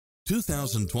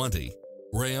2020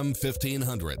 Ram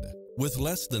 1500 with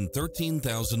less than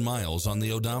 13,000 miles on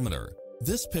the odometer.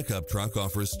 This pickup truck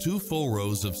offers 2 full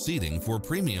rows of seating for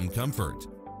premium comfort.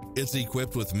 It's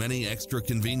equipped with many extra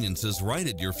conveniences right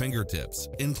at your fingertips,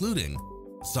 including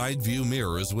side view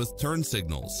mirrors with turn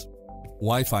signals,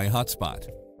 Wi-Fi hotspot,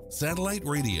 satellite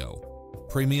radio,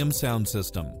 premium sound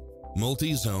system,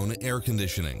 multi-zone air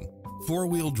conditioning,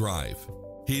 4-wheel drive,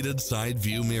 heated side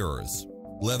view mirrors,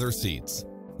 leather seats,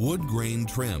 wood grain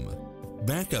trim,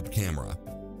 backup camera.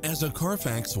 As a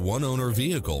Carfax one-owner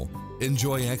vehicle,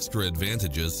 enjoy extra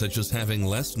advantages such as having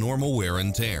less normal wear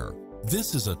and tear.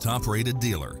 This is a top-rated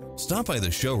dealer. Stop by the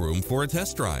showroom for a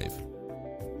test drive.